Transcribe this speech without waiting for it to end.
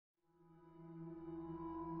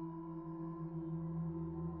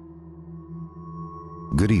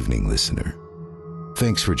Good evening, listener.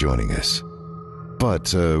 Thanks for joining us.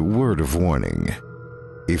 But a word of warning.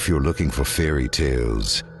 If you're looking for fairy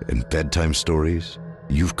tales and bedtime stories,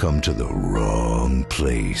 you've come to the wrong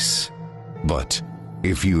place. But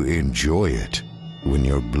if you enjoy it when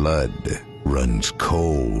your blood runs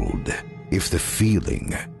cold, if the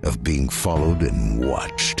feeling of being followed and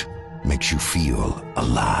watched makes you feel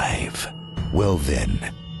alive, well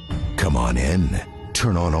then, come on in,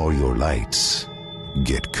 turn on all your lights,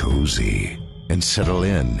 get cozy, and settle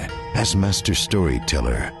in as master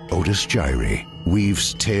storyteller Otis Gyrie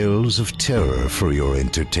weaves tales of terror for your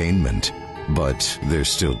entertainment. But there's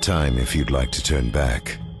still time if you'd like to turn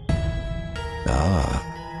back.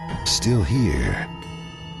 Ah, still here.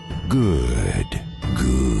 Good.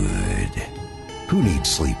 Who needs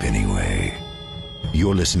sleep anyway?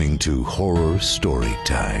 You're listening to Horror Story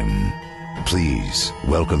Time. Please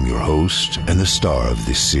welcome your host and the star of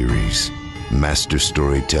this series, master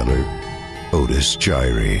storyteller Otis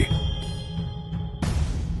Gyrie.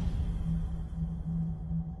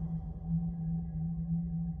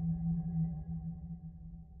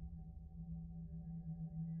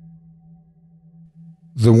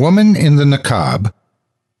 The Woman in the NIQAB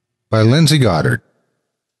by Lindsay Goddard.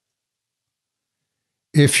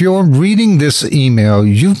 If you're reading this email,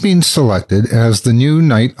 you've been selected as the new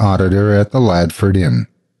night auditor at the Ladford Inn.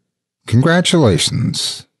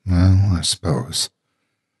 Congratulations. Well, I suppose.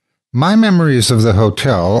 My memories of the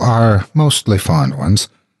hotel are mostly fond ones,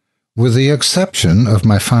 with the exception of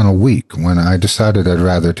my final week when I decided I'd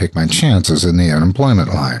rather take my chances in the unemployment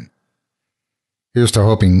line. Here's to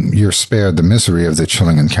hoping you're spared the misery of the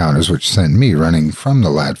chilling encounters which sent me running from the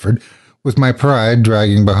Ladford, with my pride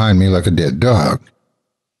dragging behind me like a dead dog.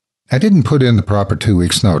 I didn't put in the proper 2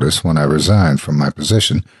 weeks' notice when I resigned from my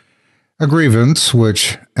position, a grievance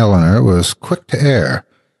which Eleanor was quick to air,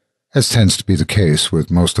 as tends to be the case with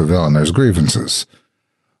most of Eleanor's grievances.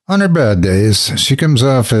 On her bad days, she comes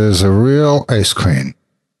off as a real ice queen.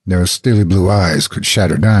 Those steely blue eyes could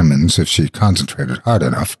shatter diamonds if she concentrated hard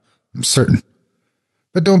enough, I'm certain.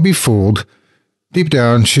 But don't be fooled. Deep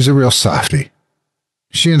down, she's a real softy.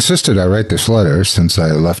 She insisted I write this letter since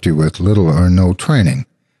I left you with little or no training.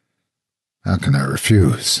 How can I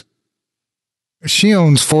refuse? She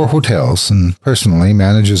owns 4 hotels and personally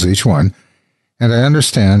manages each one, and I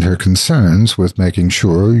understand her concerns with making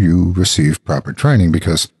sure you receive proper training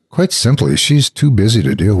because, quite simply, she's too busy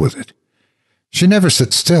to deal with it. She never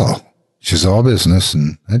sits still. She's all business,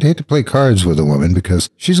 and I'd hate to play cards with a woman because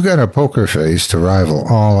she's got a poker face to rival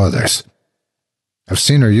all others. I've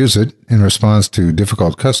seen her use it in response to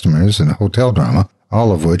difficult customers in hotel drama,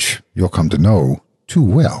 all of which you'll come to know too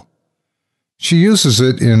well. She uses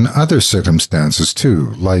it in other circumstances,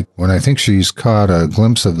 too, like when I think she's caught a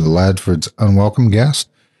glimpse of the Ladford's unwelcome guest,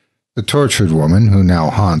 the tortured woman who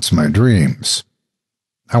now haunts my dreams.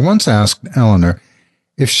 I once asked Eleanor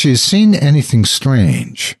if she's seen anything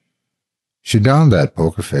strange. She donned that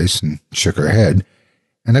poker face and shook her head,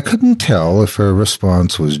 and I couldn't tell if her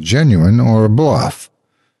response was genuine or a bluff.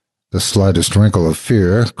 The slightest wrinkle of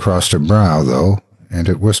fear crossed her brow, though, and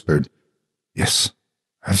it whispered, "Yes,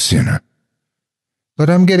 I've seen her." But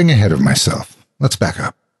I'm getting ahead of myself. Let's back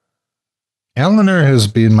up. Eleanor has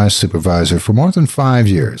been my supervisor for more than 5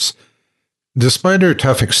 years. Despite her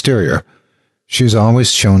tough exterior, she's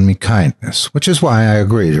always shown me kindness, which is why I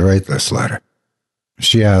agreed to write this letter.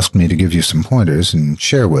 She asked me to give you some pointers and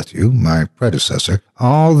share with you, my predecessor,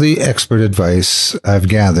 all the expert advice I've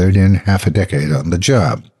gathered in half a decade on the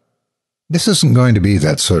job. This isn't going to be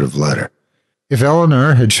that sort of letter. If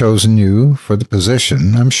Eleanor had chosen you for the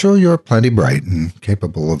position, I'm sure you're plenty bright and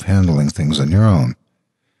capable of handling things on your own.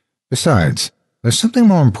 Besides, there's something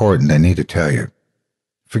more important I need to tell you.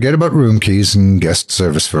 Forget about room keys and guest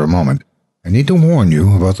service for a moment. I need to warn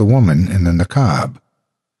you about the woman in the NIQAB.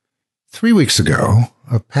 3 weeks ago,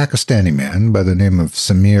 a Pakistani man by the name of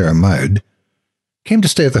Samir Ahmed came to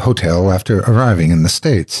stay at the hotel after arriving in the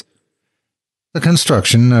States. The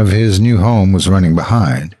construction of his new home was running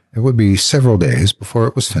behind. It would be several days before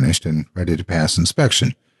it was finished and ready to pass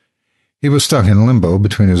inspection. He was stuck in limbo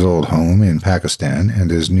between his old home in Pakistan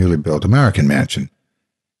and his newly built American mansion.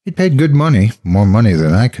 He'd paid good money, more money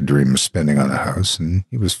than I could dream of spending on a house, and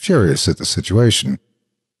he was furious at the situation.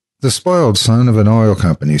 The spoiled son of an oil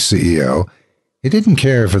company CEO, he didn't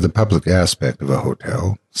care for the public aspect of a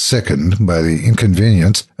hotel, sickened by the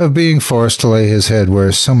inconvenience of being forced to lay his head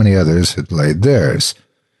where so many others had laid theirs.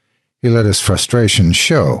 He let his frustration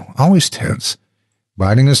show, always tense,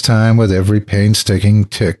 biding his time with every painstaking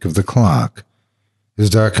tick of the clock. His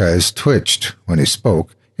dark eyes twitched when he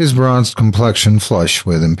spoke, his bronzed complexion flush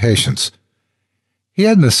with impatience. He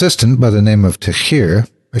had an assistant by the name of Tahir,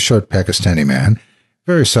 a short Pakistani man,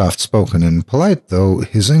 very soft-spoken and polite, though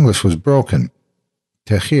his English was broken.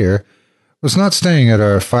 Tahir was not staying at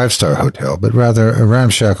our five-star hotel, but rather a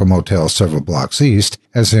ramshackle motel several blocks east,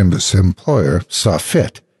 as his employer saw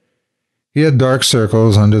fit. He had dark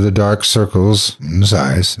circles under the dark circles in his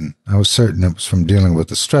eyes, and I was certain it was from dealing with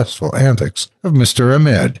the stressful antics of Mr.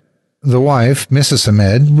 Ahmed. The wife, Mrs.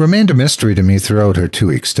 Ahmed, remained a mystery to me throughout her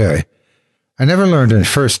 2-week stay. I never learned her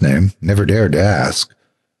first name, never dared to ask.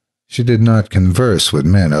 She did not converse with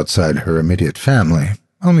men outside her immediate family,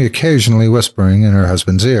 only occasionally whispering in her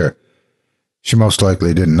husband's ear. She most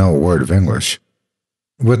likely didn't know a word of English.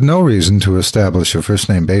 With no reason to establish a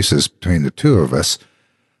first-name basis between the two of us,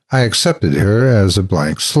 I accepted her as a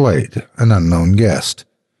blank slate, an unknown guest.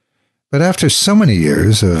 But after so many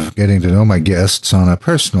years of getting to know my guests on a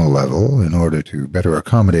personal level in order to better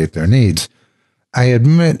accommodate their needs, I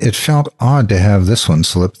admit it felt odd to have this one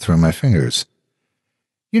slip through my fingers.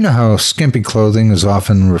 You know how skimpy clothing is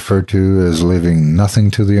often referred to as leaving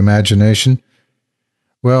nothing to the imagination?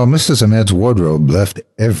 Well, Mrs. Ahmed's wardrobe left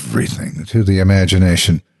everything to the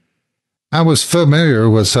imagination. I was familiar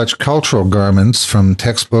with such cultural garments from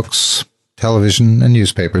textbooks, television, and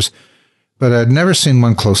newspapers, but I'd never seen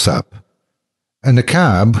one close up. A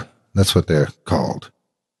NIQAB, that's what they're called.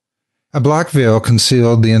 A black veil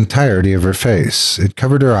concealed the entirety of her face. It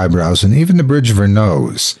covered her eyebrows and even the bridge of her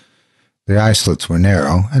nose. The eye slits were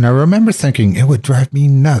narrow, and I remember thinking it would drive me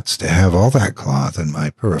nuts to have all that cloth in my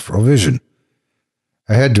peripheral vision.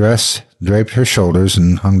 A headdress draped her shoulders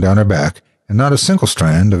and hung down her back, and not a single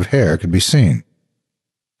strand of hair could be seen.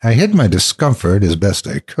 I hid my discomfort as best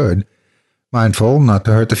I could, mindful not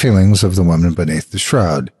to hurt the feelings of the woman beneath the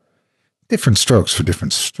shroud. Different strokes for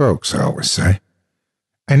different strokes, I always say.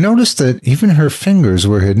 I noticed that even her fingers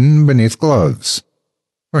were hidden beneath gloves.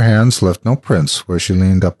 Her hands left no prints where she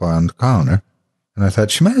leaned up on the counter, and I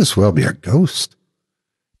thought she might as well be a ghost.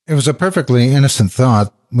 It was a perfectly innocent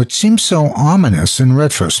thought, which seemed so ominous in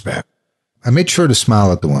retrospect. I made sure to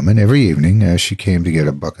smile at the woman every evening as she came to get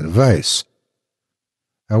a bucket of ice.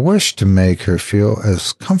 I wished to make her feel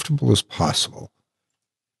as comfortable as possible.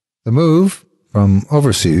 The move from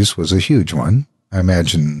overseas was a huge one. I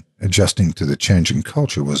imagine adjusting to the changing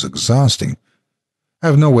culture was exhausting. I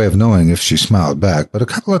have no way of knowing if she smiled back, but a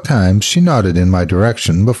couple of times she nodded in my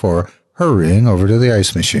direction before hurrying over to the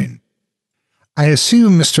ice machine. I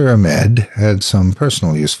assume Mr. Ahmed had some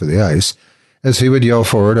personal use for the ice, as he would yell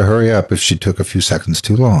for her to hurry up if she took a few seconds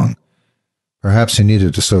too long. Perhaps he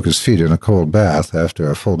needed to soak his feet in a cold bath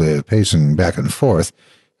after a full day of pacing back and forth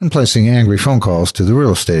and placing angry phone calls to the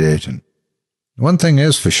real estate agent. One thing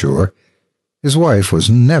is for sure, his wife was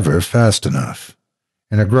never fast enough.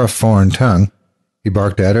 In a gruff foreign tongue, he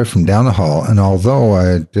barked at her from down the hall, and although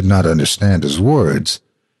I did not understand his words,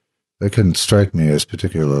 they couldn't strike me as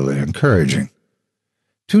particularly encouraging.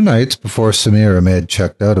 2 nights before Samir Ahmed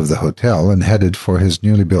checked out of the hotel and headed for his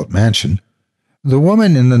newly built mansion, the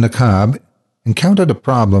woman in the NIQAB encountered a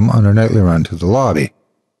problem on her nightly run to the lobby.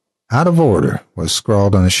 "Out of order" was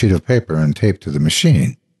scrawled on a sheet of paper and taped to the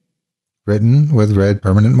machine, written with red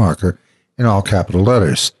permanent marker in all capital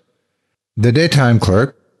letters. The daytime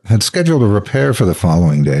clerk had scheduled a repair for the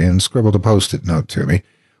following day and scribbled a post-it note to me,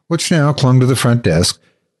 which now clung to the front desk,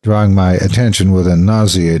 drawing my attention with a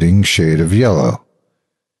nauseating shade of yellow.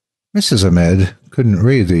 Mrs. Ahmed couldn't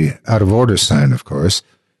read the out-of-order sign, of course,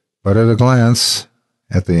 but at a glance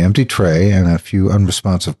at the empty tray and a few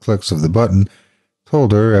unresponsive clicks of the button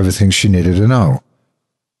told her everything she needed to know.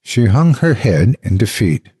 She hung her head in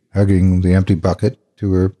defeat, hugging the empty bucket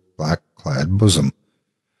to her black-clad bosom.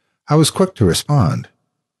 I was quick to respond.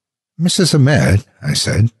 "Mrs. Ahmed," I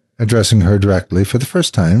said, addressing her directly for the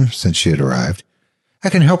first time since she had arrived, "I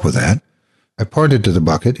can help with that." I pointed to the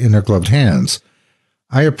bucket in her gloved hands.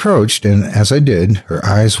 I approached, and as I did, her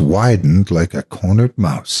eyes widened like a cornered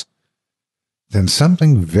mouse. Then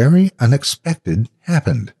something very unexpected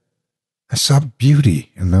happened. I saw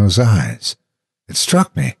beauty in those eyes. It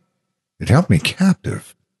struck me. It held me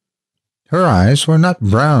captive. Her eyes were not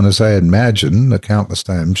brown as I had imagined the countless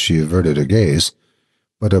times she averted her gaze,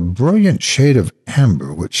 but a brilliant shade of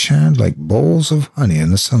amber which shined like bowls of honey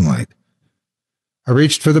in the sunlight. I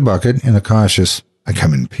reached for the bucket in a cautious, "I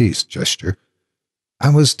come in peace" gesture. I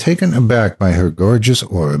was taken aback by her gorgeous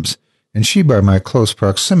orbs, and she by my close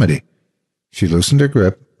proximity. She loosened her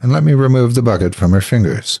grip and let me remove the bucket from her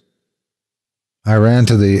fingers. I ran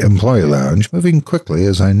to the employee lounge, moving quickly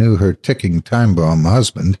as I knew her ticking time bomb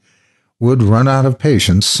husband would run out of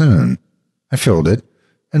patience soon. I filled it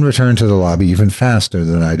and returned to the lobby even faster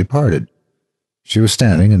than I departed. She was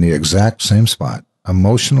standing in the exact same spot, a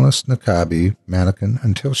motionless NIQAB mannequin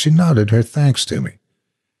until she nodded her thanks to me.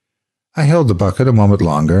 I held the bucket a moment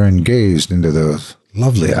longer and gazed into those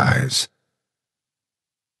lovely eyes.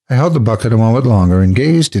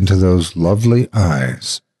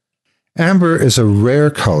 Amber is a rare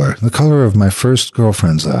color, the color of my first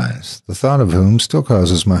girlfriend's eyes, the thought of whom still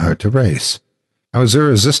causes my heart to race. I was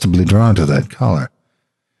irresistibly drawn to that color.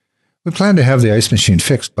 We plan to have the ice machine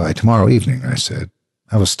fixed by tomorrow evening, I said.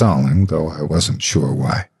 I was stalling, though I wasn't sure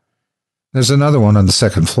why. There's another one on the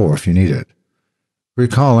second floor if you need it.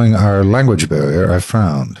 Recalling our language barrier, I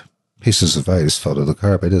frowned. Pieces of ice fell to the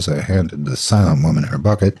carpet as I handed the silent woman her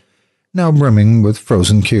bucket, now brimming with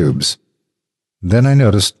frozen cubes. Then I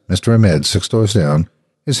noticed Mr. Ahmed 6 doors down,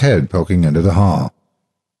 his head poking into the hall.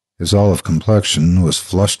 His olive complexion was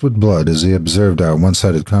flushed with blood as he observed our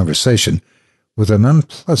one-sided conversation with an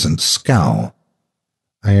unpleasant scowl.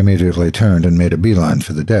 I immediately turned and made a beeline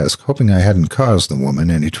for the desk, hoping I hadn't caused the woman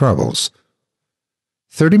any troubles.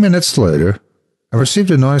 30 minutes later, I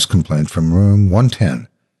received a noise complaint from room 110.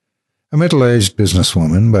 A middle-aged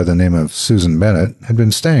businesswoman by the name of Susan Bennett had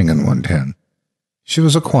been staying in 110. She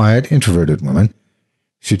was a quiet, introverted woman.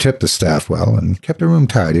 She tipped the staff well and kept her room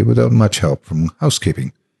tidy without much help from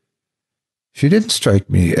housekeeping. She didn't strike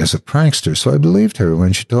me as a prankster, so I believed her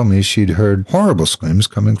when she told me she'd heard horrible screams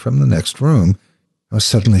coming from the next room. I was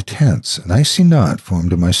suddenly tense. An icy knot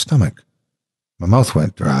formed in my stomach. My mouth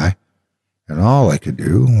went dry, and all I could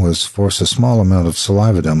do was force a small amount of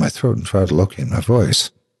saliva down my throat and try to locate my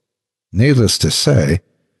voice. Needless to say,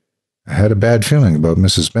 I had a bad feeling about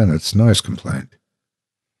Mrs. Bennett's noise complaint.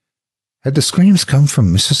 Had the screams come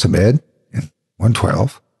from Mrs. Ahmed in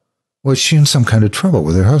 112? Was she in some kind of trouble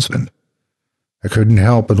with her husband? I couldn't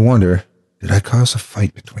help but wonder, did I cause a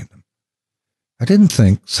fight between them? I didn't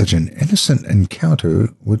think such an innocent encounter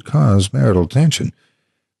would cause marital tension,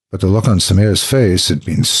 but the look on Samir's face had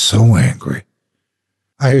been so angry.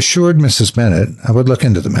 I assured Mrs. Bennett I would look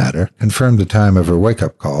into the matter, confirmed the time of her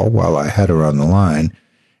wake-up call while I had her on the line,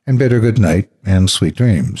 and bid her good night and sweet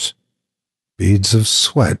dreams. Beads of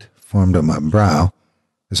sweat formed on my brow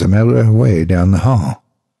as I made my way down the hall.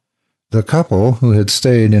 The couple who had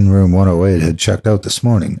stayed in room 108 had checked out this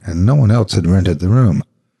morning, and no one else had rented the room.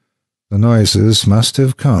 The noises must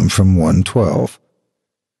have come from 112.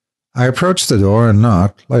 I approached the door and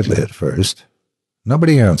knocked, lightly at first.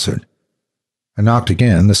 Nobody answered. I knocked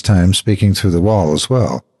again, this time speaking through the wall as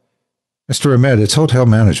well. "Mr. Ahmed, it's hotel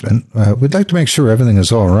management. We'd like to make sure everything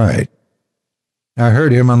is all right." I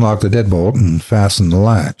heard him unlock the deadbolt and fasten the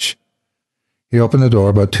latch. He opened the door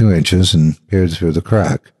about 2 inches and peered through the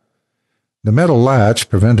crack. The metal latch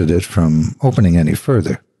prevented it from opening any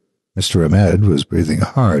further. Mr. Ahmed was breathing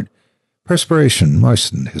hard. Perspiration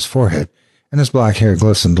moistened his forehead, and his black hair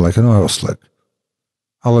glistened like an oil slick.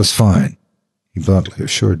 "All is fine," he bluntly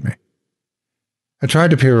assured me. I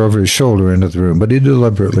tried to peer over his shoulder into the room, but he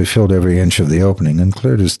deliberately filled every inch of the opening and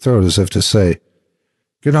cleared his throat as if to say,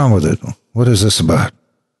 "Get on with it. What is this about?"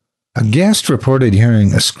 A guest reported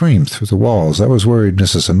hearing a scream through the walls. I was worried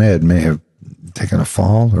Mrs. Ahmed may have taken a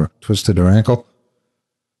fall or twisted her ankle.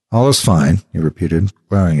 "All is fine," he repeated,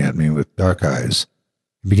 glaring at me with dark eyes.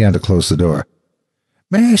 He began to close the door.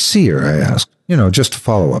 "May I see her?" I asked. Just to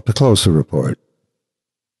follow up, to close the report.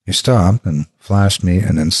 He stopped and flashed me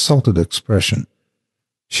an insulted expression.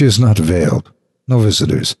 "She is not veiled. No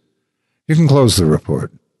visitors. You can close the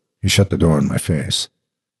report." He shut the door in my face.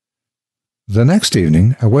 The next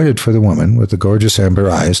evening, I waited for the woman with the gorgeous amber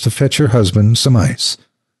eyes to fetch her husband some ice.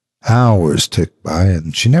 Hours ticked by,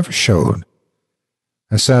 and she never showed.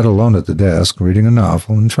 I sat alone at the desk, reading a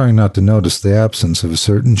novel and trying not to notice the absence of a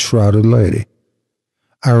certain shrouded lady.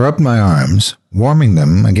 I rubbed my arms, warming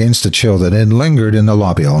them against a chill that had lingered in the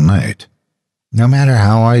lobby all night. No matter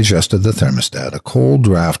how I adjusted the thermostat, a cold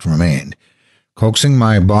draft remained, coaxing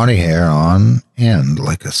my body hair on end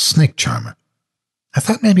like a snake charmer. I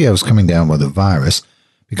thought maybe I was coming down with a virus,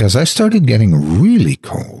 because I started getting really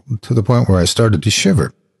cold, to the point where I started to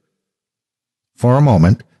shiver. For a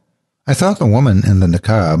moment, I thought the woman in the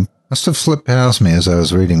NIQAB must have slipped past me as I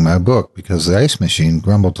was reading my book, because the ice machine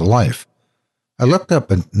grumbled to life. I looked up,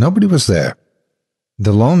 but nobody was there.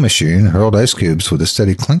 The lone machine hurled ice cubes with a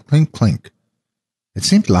steady clink, clink, clink. It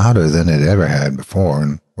seemed louder than it ever had before,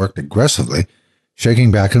 and worked aggressively, shaking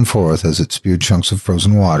back and forth as it spewed chunks of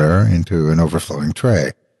frozen water into an overflowing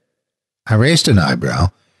tray. I raised an eyebrow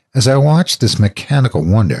as I watched this mechanical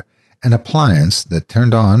wonder, an appliance that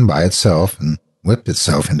turned on by itself and whipped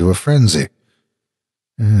itself into a frenzy.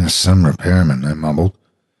 "Some repairman," I mumbled.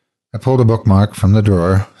 I pulled a bookmark from the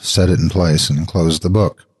drawer, set it in place, and closed the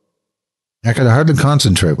book. I could hardly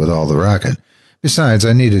concentrate with all the racket. Besides,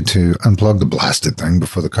 I needed to unplug the blasted thing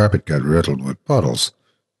before the carpet got riddled with puddles.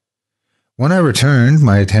 When I returned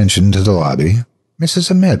my attention to the lobby, Mrs.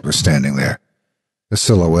 Ahmed was standing there. The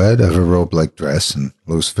silhouette of a robe-like dress and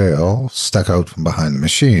loose veil stuck out from behind the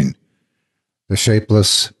machine. The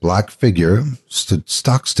shapeless, black figure stood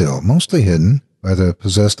stock-still, mostly hidden by the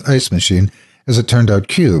possessed ice machine as it turned out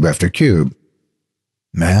cube after cube.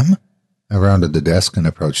 "Ma'am?" I rounded the desk and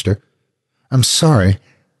approached her. "I'm sorry.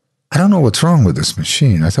 I don't know what's wrong with this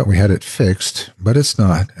machine. I thought we had it fixed, but it's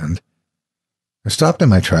not," and I stopped in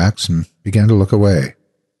my tracks and began to look away.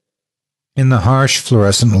 In the harsh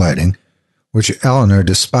fluorescent lighting, which Eleanor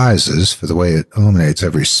despises for the way it illuminates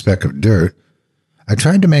every speck of dirt, I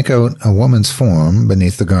tried to make out a woman's form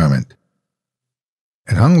beneath the garment.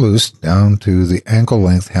 It hung loose down to the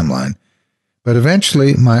ankle-length hemline, but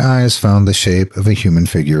eventually my eyes found the shape of a human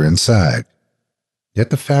figure inside. Yet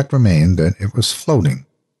the fact remained that it was floating,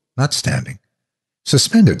 not standing,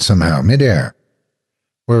 suspended somehow mid-air.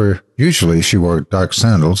 Where usually she wore dark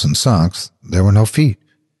sandals and socks, there were no feet,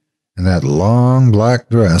 and that long black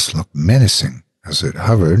dress looked menacing as it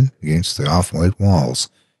hovered against the off-white walls,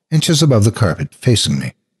 inches above the carpet, facing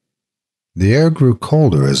me. The air grew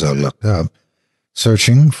colder as I looked up,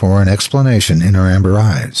 searching for an explanation in her amber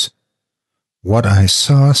eyes. What I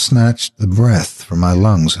saw snatched the breath from my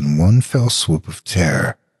lungs in one fell swoop of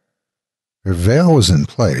terror. Her veil was in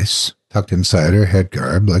place, tucked inside her head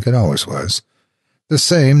garb like it always was, the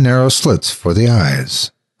same narrow slits for the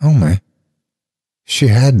eyes, only she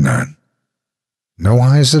had none. No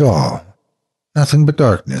eyes at all, nothing but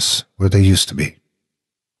darkness where they used to be.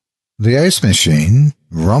 The ice machine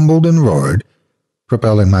rumbled and roared,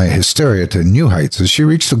 propelling my hysteria to new heights as she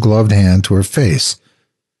reached a gloved hand to her face.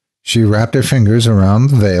 She wrapped her fingers around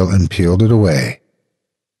the veil and peeled it away.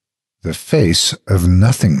 The face of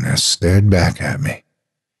nothingness stared back at me,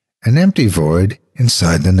 an empty void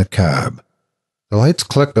inside the NIQAB. The lights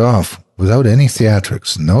clicked off without any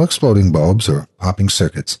theatrics, no exploding bulbs or popping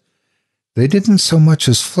circuits. They didn't so much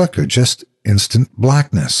as flicker, just instant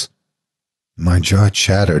blackness. My jaw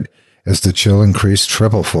chattered as the chill increased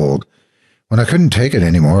triplefold. When I couldn't take it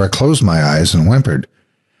anymore, I closed my eyes and whimpered.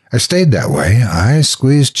 I stayed that way, eyes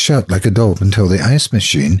squeezed shut like a dope until the ice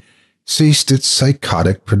machine ceased its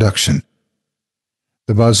psychotic production.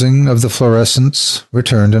 The buzzing of the fluorescents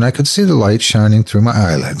returned, and I could see the light shining through my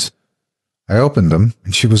eyelids. I opened them,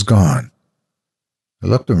 and she was gone. I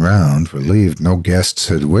looked around, relieved no guests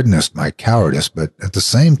had witnessed my cowardice, but at the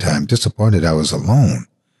same time disappointed I was alone.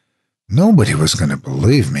 Nobody was going to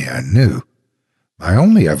believe me, I knew. My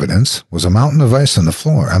only evidence was a mountain of ice on the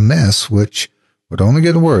floor, a mess which would only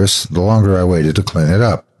get worse the longer I waited to clean it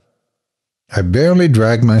up. I barely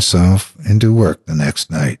dragged myself into work the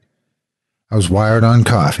next night. I was wired on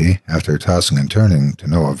coffee after tossing and turning to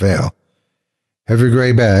no avail. Heavy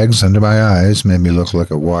gray bags under my eyes made me look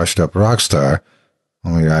like a washed-up rock star,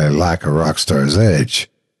 only I lack a rock star's edge.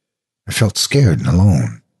 I felt scared and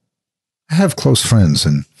alone. I have close friends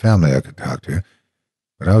and family I could talk to,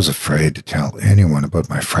 but I was afraid to tell anyone about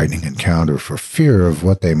my frightening encounter for fear of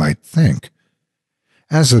what they might think.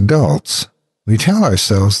 As adults, we tell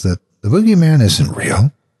ourselves that the boogeyman isn't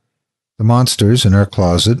real. The monsters in our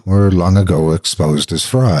closet were long ago exposed as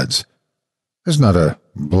frauds. There's not a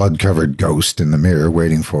blood-covered ghost in the mirror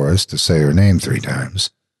waiting for us to say her name 3 times.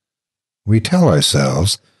 We tell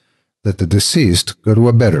ourselves that the deceased go to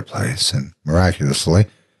a better place, and miraculously,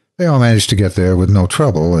 they all manage to get there with no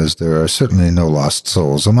trouble, as there are certainly no lost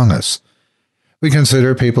souls among us. We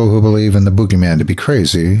consider people who believe in the boogeyman to be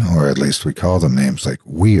crazy, or at least we call them names like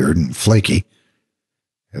weird and flaky.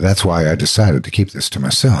 That's why I decided to keep this to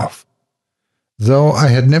myself. Though I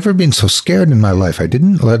had never been so scared in my life, I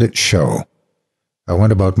didn't let it show. I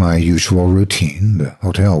went about my usual routine. The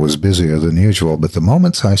hotel was busier than usual, but the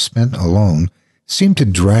moments I spent alone seemed to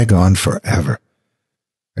drag on forever.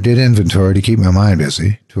 I did inventory to keep my mind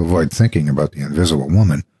busy, to avoid thinking about the invisible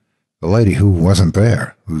woman, the lady who wasn't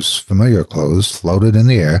there, whose familiar clothes floated in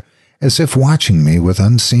the air as if watching me with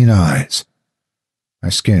unseen eyes. My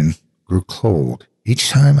skin grew cold each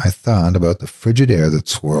time I thought about the frigid air that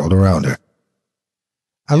swirled around her.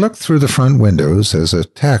 I looked through the front windows as a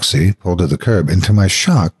taxi pulled to the curb, and to my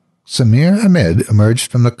shock, Samir Ahmed emerged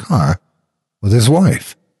from the car with his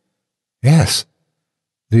wife. Yes,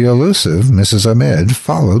 the elusive Mrs. Ahmed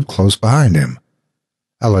followed close behind him.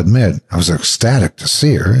 I'll admit I was ecstatic to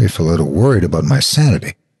see her, if a little worried about my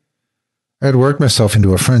sanity. I had worked myself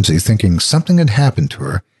into a frenzy thinking something had happened to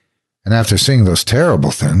her, and after seeing those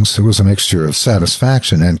terrible things, it was a mixture of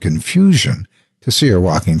satisfaction and confusion to see her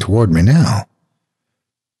walking toward me now.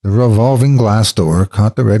 The revolving glass door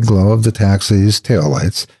caught the red glow of the taxi's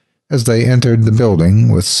taillights as they entered the building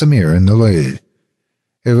with Samir in the lead.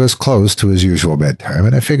 It was close to his usual bedtime,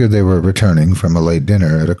 and I figured they were returning from a late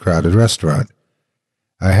dinner at a crowded restaurant.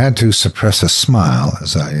 I had to suppress a smile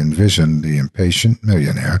as I envisioned the impatient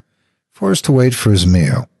millionaire forced to wait for his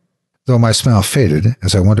meal, though my smile faded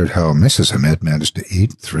as I wondered how Mrs. Ahmed managed to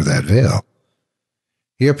eat through that veil.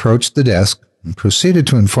 He approached the desk and proceeded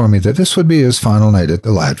to inform me that this would be his final night at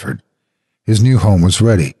the Ladford. His new home was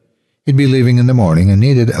ready. He'd be leaving in the morning and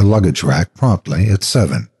needed a luggage rack promptly at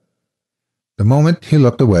 7. The moment he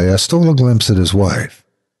looked away, I stole a glimpse at his wife.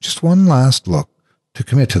 Just one last look to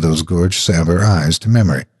commit to those gorgeous amber eyes to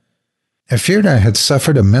memory. I feared I had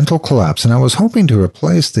suffered a mental collapse, and I was hoping to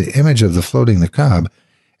replace the image of the floating NIQAB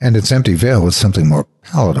and its empty veil with something more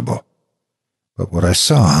palatable. But what I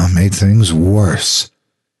saw made things worse.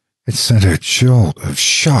 It sent a jolt of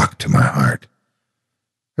shock to my heart.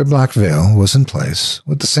 Her black veil was in place,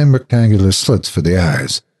 with the same rectangular slits for the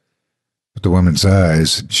eyes. But the woman's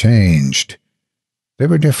eyes had changed. They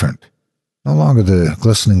were different. No longer the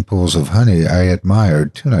glistening pools of honey I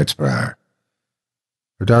admired 2 nights prior.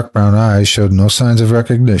 Her dark brown eyes showed no signs of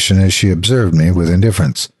recognition as she observed me with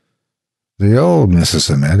indifference. The old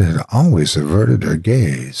Mrs. Ahmed had always averted her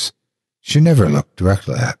gaze. She never looked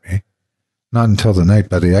directly at me, not until the night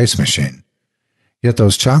by the ice machine. Yet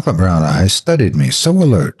those chocolate brown eyes studied me so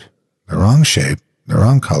alert, the wrong shape, the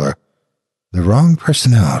wrong color, the wrong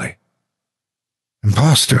personality.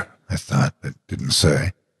 Imposter, I thought, but didn't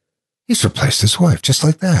say. He's replaced his wife just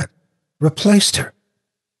like that. Replaced her.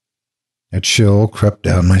 A chill crept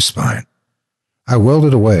down my spine. I willed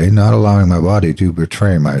it away, not allowing my body to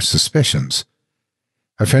betray my suspicions.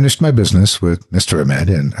 I finished my business with Mr. Ahmed,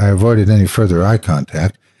 and I avoided any further eye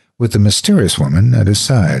contact with the mysterious woman at his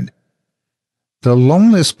side. The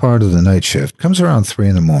loneliest part of the night shift comes around 3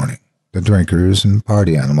 in the morning. The drinkers and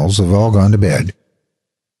party animals have all gone to bed.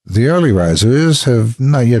 The early risers have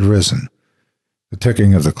not yet risen. The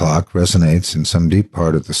ticking of the clock resonates in some deep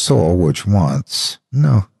part of the soul which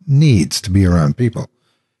needs to be around people.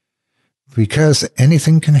 Because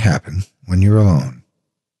anything can happen when you're alone.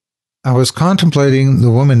 I was contemplating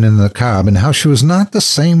the woman in the NIQAB and how she was not the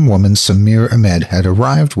same woman Samir Ahmed had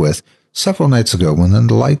arrived with several nights ago when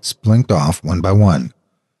the lights blinked off one by one.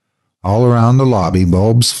 All around the lobby,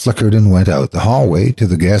 bulbs flickered and went out. The hallway to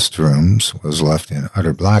the guest rooms was left in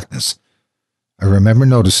utter blackness. I remember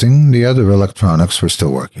noticing the other electronics were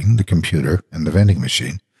still working, the computer and the vending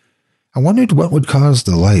machine. I wondered what would cause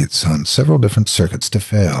the lights on several different circuits to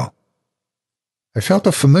fail. I felt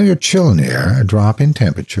a familiar chill in the air, a drop in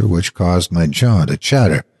temperature which caused my jaw to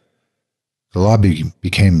chatter. The lobby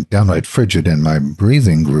became downright frigid and my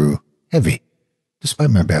breathing grew heavy, despite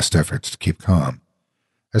my best efforts to keep calm.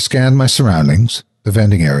 I scanned my surroundings, the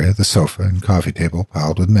vending area, the sofa and coffee table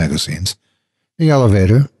piled with magazines, the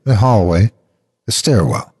elevator, the hallway, the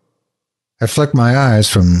stairwell. I flicked my eyes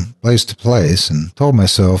from place to place and told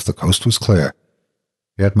myself the coast was clear.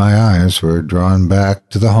 Yet my eyes were drawn back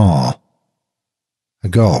to the hall. I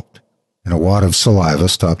gulped, and a wad of saliva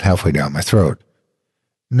stopped halfway down my throat.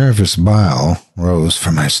 Nervous bile rose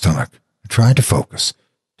from my stomach. I tried to focus,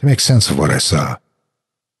 to make sense of what I saw.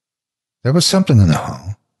 There was something in the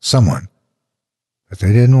hall, someone, but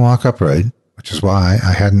they didn't walk upright, which is why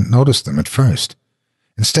I hadn't noticed them at first.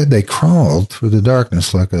 Instead, they crawled through the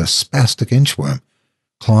darkness like a spastic inchworm,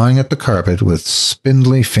 clawing at the carpet with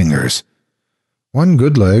spindly fingers. One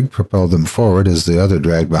good leg propelled them forward as the other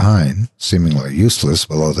dragged behind, seemingly useless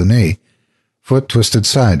below the knee, foot twisted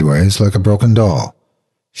sideways like a broken doll.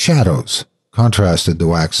 Shadows contrasted the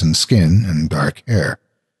waxen skin and dark hair.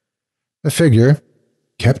 The figure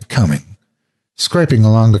kept coming, scraping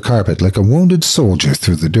along the carpet like a wounded soldier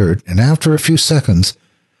through the dirt, and after a few seconds,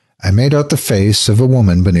 I made out the face of a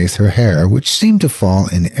woman beneath her hair, which seemed to fall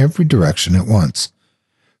in every direction at once.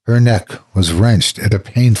 Her neck was wrenched at a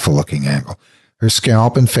painful-looking angle, her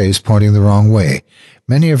scalp and face pointing the wrong way.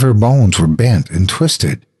 Many of her bones were bent and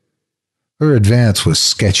twisted. Her advance was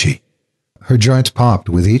sketchy. Her joints popped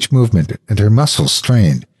with each movement, and her muscles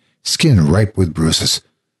strained, skin ripe with bruises.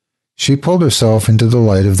 She pulled herself into the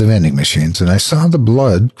light of the vending machines, and I saw the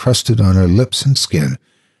blood crusted on her lips and skin,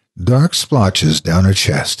 dark splotches down her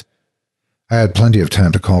chest. I had plenty of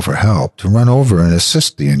time to call for help, to run over and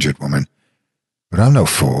assist the injured woman. But I'm no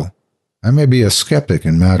fool. I may be a skeptic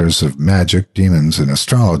in matters of magic, demons, and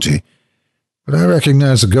astrology, but I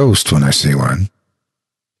recognize a ghost when I see one.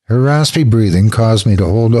 Her raspy breathing caused me to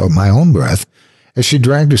hold my own breath as she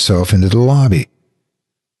dragged herself into the lobby.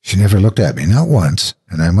 She never looked at me, not once,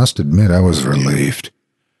 and I must admit I was relieved.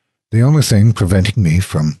 The only thing preventing me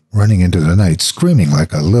from running into the night screaming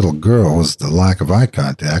like a little girl was the lack of eye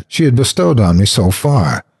contact she had bestowed on me so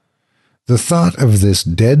far. The thought of this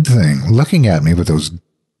dead thing looking at me with those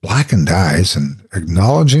blackened eyes and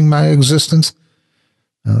acknowledging my existence,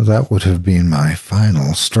 that would have been my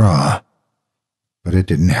final straw. But it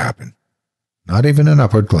didn't happen. Not even an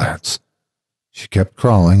upward glance. She kept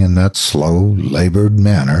crawling in that slow, labored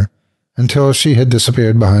manner until she had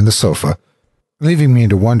disappeared behind the sofa, leaving me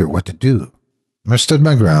to wonder what to do. I stood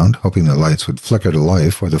my ground, hoping the lights would flicker to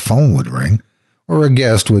life, or the phone would ring, or a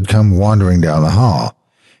guest would come wandering down the hall.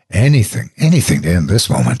 Anything to end this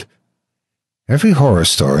moment. Every horror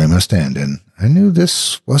story must end, and I knew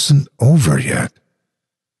this wasn't over yet.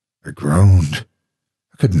 I groaned.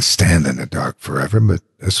 I couldn't stand in the dark forever, but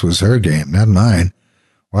this was her game, not mine.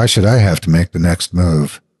 Why should I have to make the next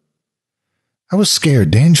move? I was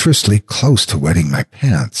scared dangerously close to wetting my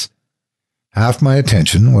pants. Half my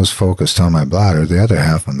attention was focused on my bladder, the other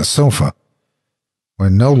half on the sofa.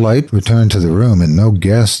 When no light returned to the room and no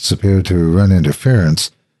guests appeared to run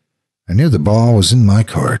interference, I knew the ball was in my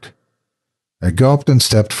court. I gulped and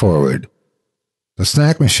stepped forward. The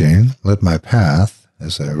snack machine lit my path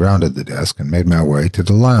as I rounded the desk and made my way to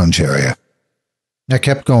the lounge area. I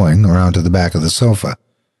kept going around to the back of the sofa.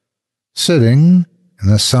 Sitting in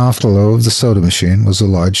the soft glow of the soda machine was a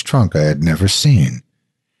large trunk I had never seen.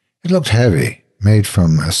 It looked heavy, made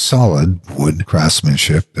from a solid wood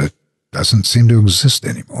craftsmanship that doesn't seem to exist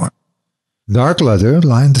anymore. Dark leather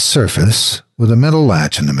lined the surface, with a metal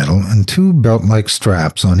latch in the middle and two belt-like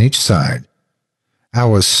straps on each side. I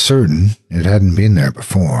was certain it hadn't been there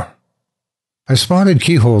before. I spotted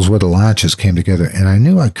keyholes where the latches came together, and I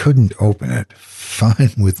knew I couldn't open it.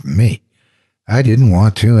 Fine with me. I didn't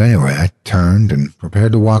want to anyway. I turned and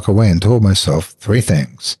prepared to walk away and told myself 3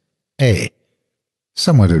 things. A.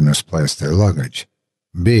 Someone had misplaced their luggage.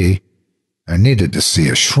 B. I needed to see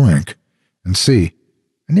a shrink. And C.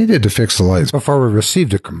 I needed to fix the lights before we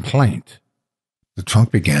received a complaint. The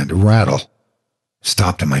trunk began to rattle. I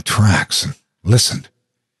stopped in my tracks and listened.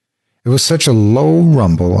 It was such a low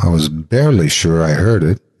rumble I was barely sure I heard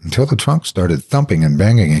it until the trunk started thumping and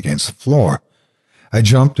banging against the floor. I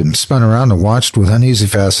jumped and spun around and watched with uneasy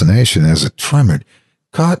fascination as it tremored,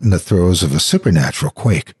 caught in the throes of a supernatural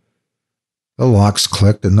quake. The locks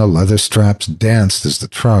clicked and the leather straps danced as the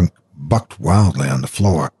trunk bucked wildly on the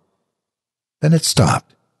floor. Then it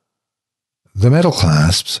stopped. The metal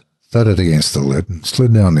clasps thudded against the lid and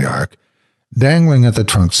slid down the arc, dangling at the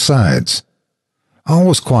trunk's sides. All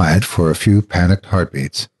was quiet for a few panicked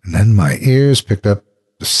heartbeats, and then my ears picked up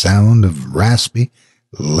the sound of raspy,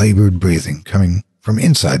 labored breathing coming from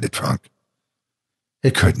inside the trunk.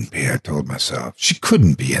 It couldn't be, I told myself. She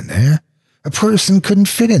couldn't be in there. A person couldn't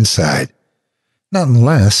fit inside. Not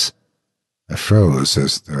unless... I froze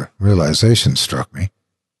as the realization struck me.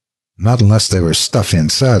 Not unless they were stuffed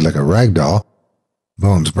inside like a rag doll,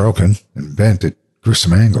 bones broken and bent at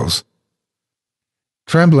gruesome angles.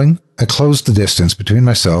 Trembling, I closed the distance between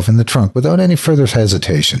myself and the trunk without any further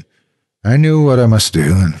hesitation. I knew what I must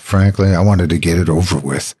do, and frankly, I wanted to get it over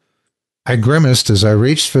with. I grimaced as I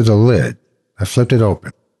reached for the lid. I flipped it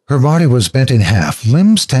open. Her body was bent in half,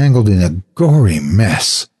 limbs tangled in a gory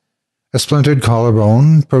mess. A splintered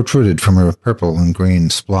collarbone protruded from her purple and green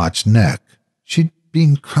splotched neck. She'd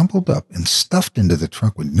been crumpled up and stuffed into the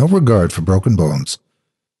trunk with no regard for broken bones.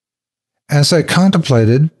 As I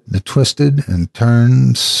contemplated the twisted and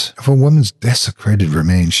turns of a woman's desecrated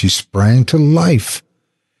remains, she sprang to life.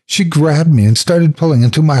 She grabbed me and started pulling,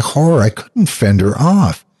 and to my horror, I couldn't fend her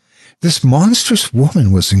off. This monstrous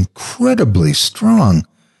woman was incredibly strong.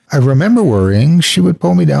 I remember worrying she would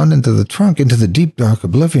pull me down into the trunk, into the deep, dark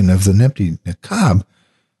oblivion of the empty NIQAB,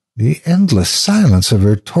 the endless silence of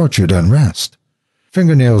her tortured unrest.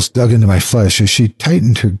 Fingernails dug into my flesh as she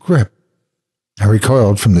tightened her grip. I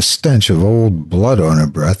recoiled from the stench of old blood on her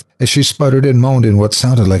breath as she sputtered and moaned in what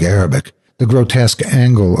sounded like Arabic. The grotesque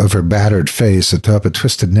angle of her battered face atop a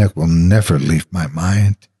twisted neck will never leave my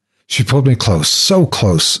mind. She pulled me close, so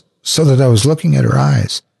that I was looking at her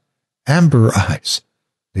eyes. Amber eyes.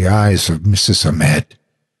 The eyes of Mrs. Ahmed.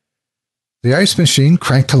 The ice machine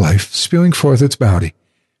cranked to life, spewing forth its bounty.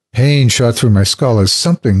 Pain shot through my skull as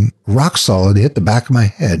something rock-solid hit the back of my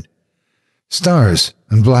head. Stars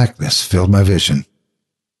and blackness filled my vision.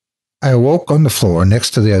 I awoke on the floor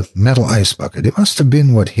next to the metal ice bucket. It must have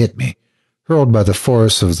been what hit me, hurled by the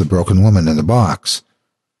force of the broken woman in the box.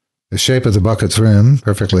 The shape of the bucket's rim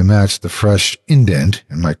perfectly matched the fresh indent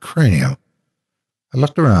in my cranium. I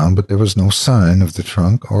looked around, but there was no sign of the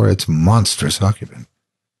trunk or its monstrous occupant.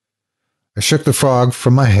 I shook the fog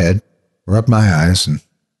from my head, rubbed my eyes, and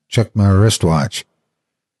checked my wristwatch.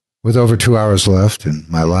 With over 2 hours left and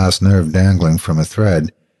my last nerve dangling from a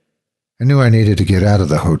thread, I knew I needed to get out of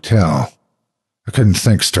the hotel. I couldn't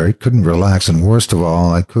think straight, couldn't relax, and worst of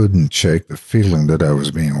all, I couldn't shake the feeling that I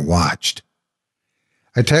was being watched.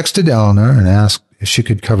 I texted Eleanor and asked if she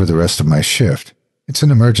could cover the rest of my shift. It's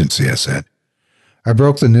an emergency, I said. I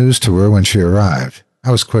broke the news to her when she arrived.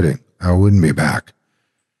 I was quitting. I wouldn't be back.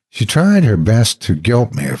 She tried her best to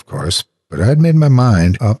guilt me, of course, but I'd made my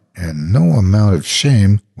mind up, and no amount of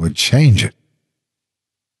shame would change it.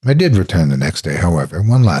 I did return the next day, however,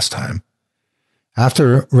 one last time.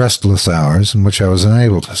 After restless hours in which I was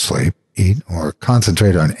unable to sleep, eat, or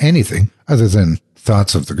concentrate on anything other than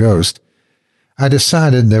thoughts of the ghost, I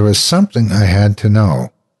decided there was something I had to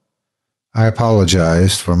know. I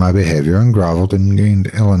apologized for my behavior and groveled and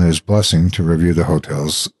gained Eleanor's blessing to review the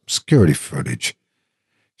hotel's security footage.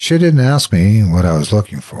 She didn't ask me what I was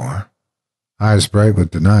looking for. Eyes bright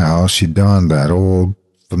with denial, she donned that old,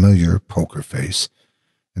 familiar poker face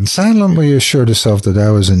and silently assured herself that I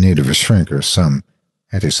was in need of a shrink or some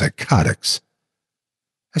antipsychotics.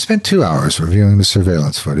 I spent 2 hours reviewing the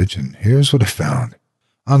surveillance footage, and here's what I found.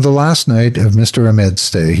 On the last night of Mr. Ahmed's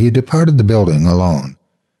stay, he departed the building alone.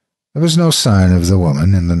 There was no sign of the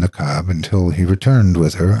woman in the NIQAB until he returned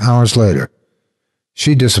with her hours later.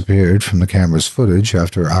 She disappeared from the camera's footage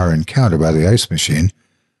after our encounter by the ice machine,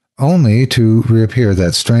 only to reappear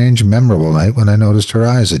that strange, memorable night when I noticed her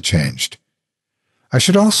eyes had changed. I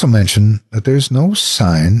should also mention that there's no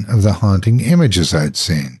sign of the haunting images I'd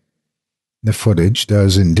seen. The footage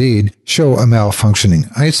does indeed show a malfunctioning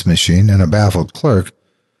ice machine and a baffled clerk,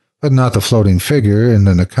 but not the floating figure in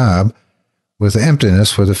the NIQAB, with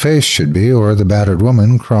emptiness where the face should be, or the battered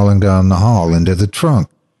woman crawling down the hall into the trunk.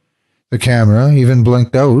 The camera even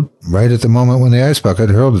blinked out right at the moment when the ice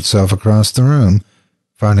bucket hurled itself across the room,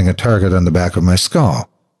 finding a target on the back of my skull.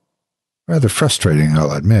 Rather frustrating,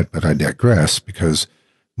 I'll admit, but I digress, because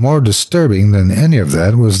more disturbing than any of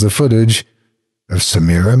that was the footage of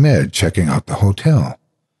Samir Ahmed checking out the hotel.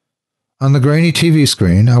 On the grainy TV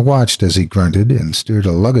screen, I watched as he grunted and steered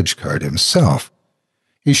a luggage cart himself.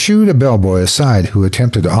 He shooed a bellboy aside who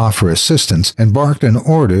attempted to offer assistance and barked an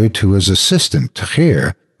order to his assistant,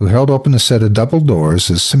 Tahir, who held open a set of double doors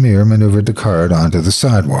as Samir maneuvered the cart onto the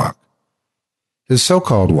sidewalk. His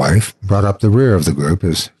so-called wife brought up the rear of the group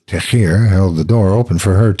as Tahir held the door open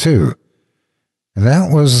for her, too. And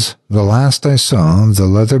that was the last I saw of the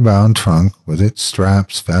leather-bound trunk with its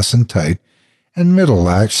straps fastened tight and middle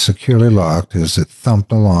latch securely locked as it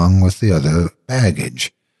thumped along with the other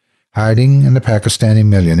baggage, hiding in the Pakistani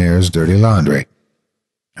millionaire's dirty laundry.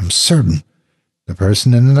 I'm certain the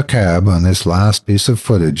person in the cab on this last piece of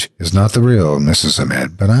footage is not the real Mrs.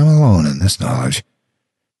 Ahmed, but I'm alone in this knowledge.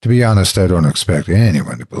 To be honest, I don't expect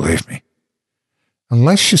anyone to believe me.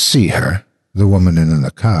 Unless you see her, the woman in the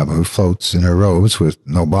NIQAB who floats in her robes with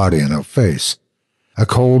no body and no face. A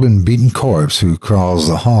cold and beaten corpse who crawls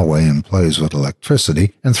the hallway and plays with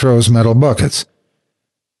electricity and throws metal buckets.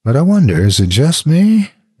 But I wonder, is it just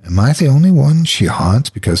me? Am I the only one she haunts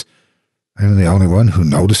because I'm the only one who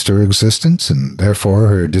noticed her existence and therefore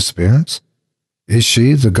her disappearance? Is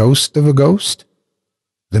she the ghost of a ghost?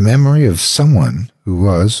 The memory of someone who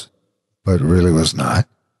was, but really was not?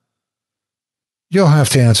 You'll have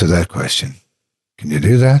to answer that question. Can you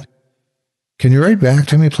do that? Can you write back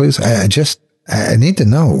to me, please? I need to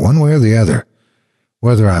know, one way or the other.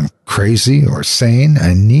 Whether I'm crazy or sane,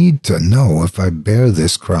 I need to know if I bear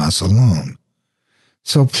this cross alone.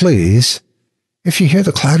 So please, if you hear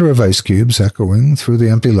the clatter of ice cubes echoing through the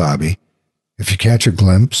empty lobby, if you catch a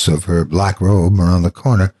glimpse of her black robe around the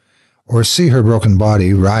corner, or see her broken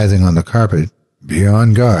body writhing on the carpet, be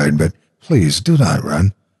on guard, but please do not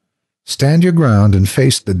run. Stand your ground and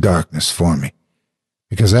face the darkness for me,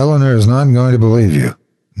 because Eleanor is not going to believe you.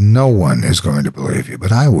 No one is going to believe you,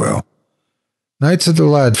 but I will. Nights at the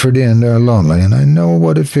Ladford Inn are lonely, and I know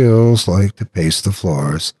what it feels like to pace the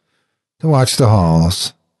floors, to watch the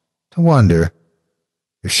halls, to wonder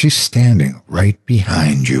if she's standing right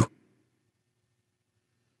behind you.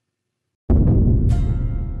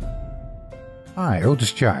 Hi,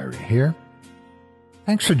 Otis Gyrie here.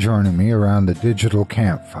 Thanks for joining me around the digital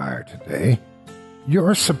campfire today.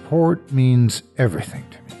 Your support means everything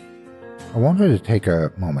to me. I wanted to take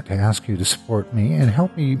a moment to ask you to support me and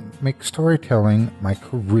help me make storytelling my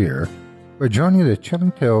career by joining the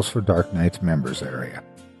Chilling Tales for Dark Nights members area.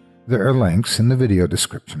 There are links in the video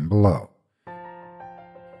description below.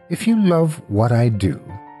 If you love what I do,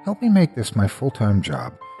 help me make this my full-time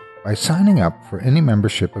job by signing up for any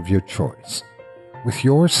membership of your choice. With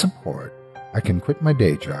your support, I can quit my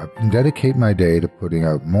day job and dedicate my day to putting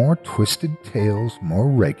out more twisted tales more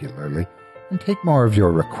regularly and take more of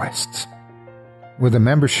your requests. With a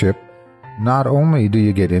membership, Not only do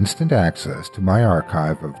you get instant access to my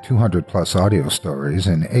archive of 200 plus audio stories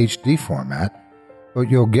in HD format, but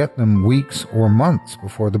you'll get them weeks or months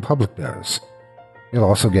before the public does. You'll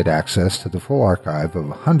also get access to the full archive of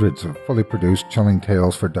hundreds of fully produced chilling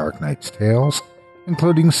tales for Dark Knight's Tales,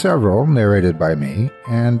 including several narrated by me,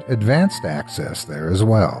 and advanced access there as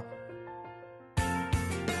well.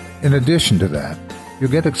 In addition to that, you'll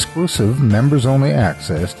get exclusive members-only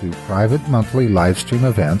access to private monthly livestream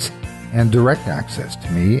events and direct access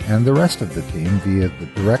to me and the rest of the team via the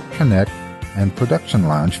Direct Connect and Production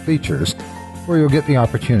Lounge features, where you'll get the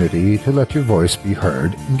opportunity to let your voice be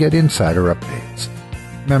heard and get insider updates.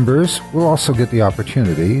 Members will also get the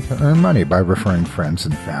opportunity to earn money by referring friends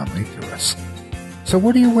and family to us. So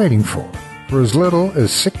what are you waiting for? For as little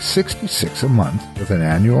as $6.66 a month with an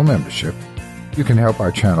annual membership, you can help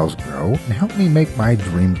our channels grow and help me make my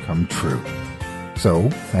dream come true. So,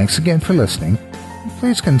 thanks again for listening, and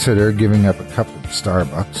please consider giving up a cup of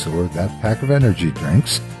Starbucks or that pack of energy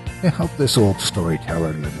drinks to help this old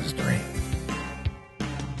storyteller live his dream.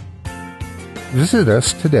 Visit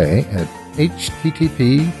us today at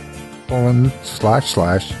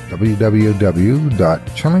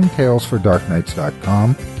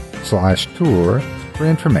http://www.chillingtalesfordarknights.com/tour for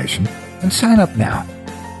information and sign up now.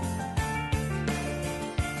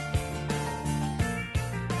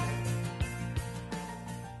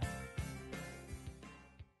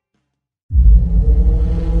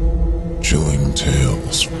 Chilling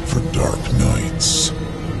Tales for Dark Nights.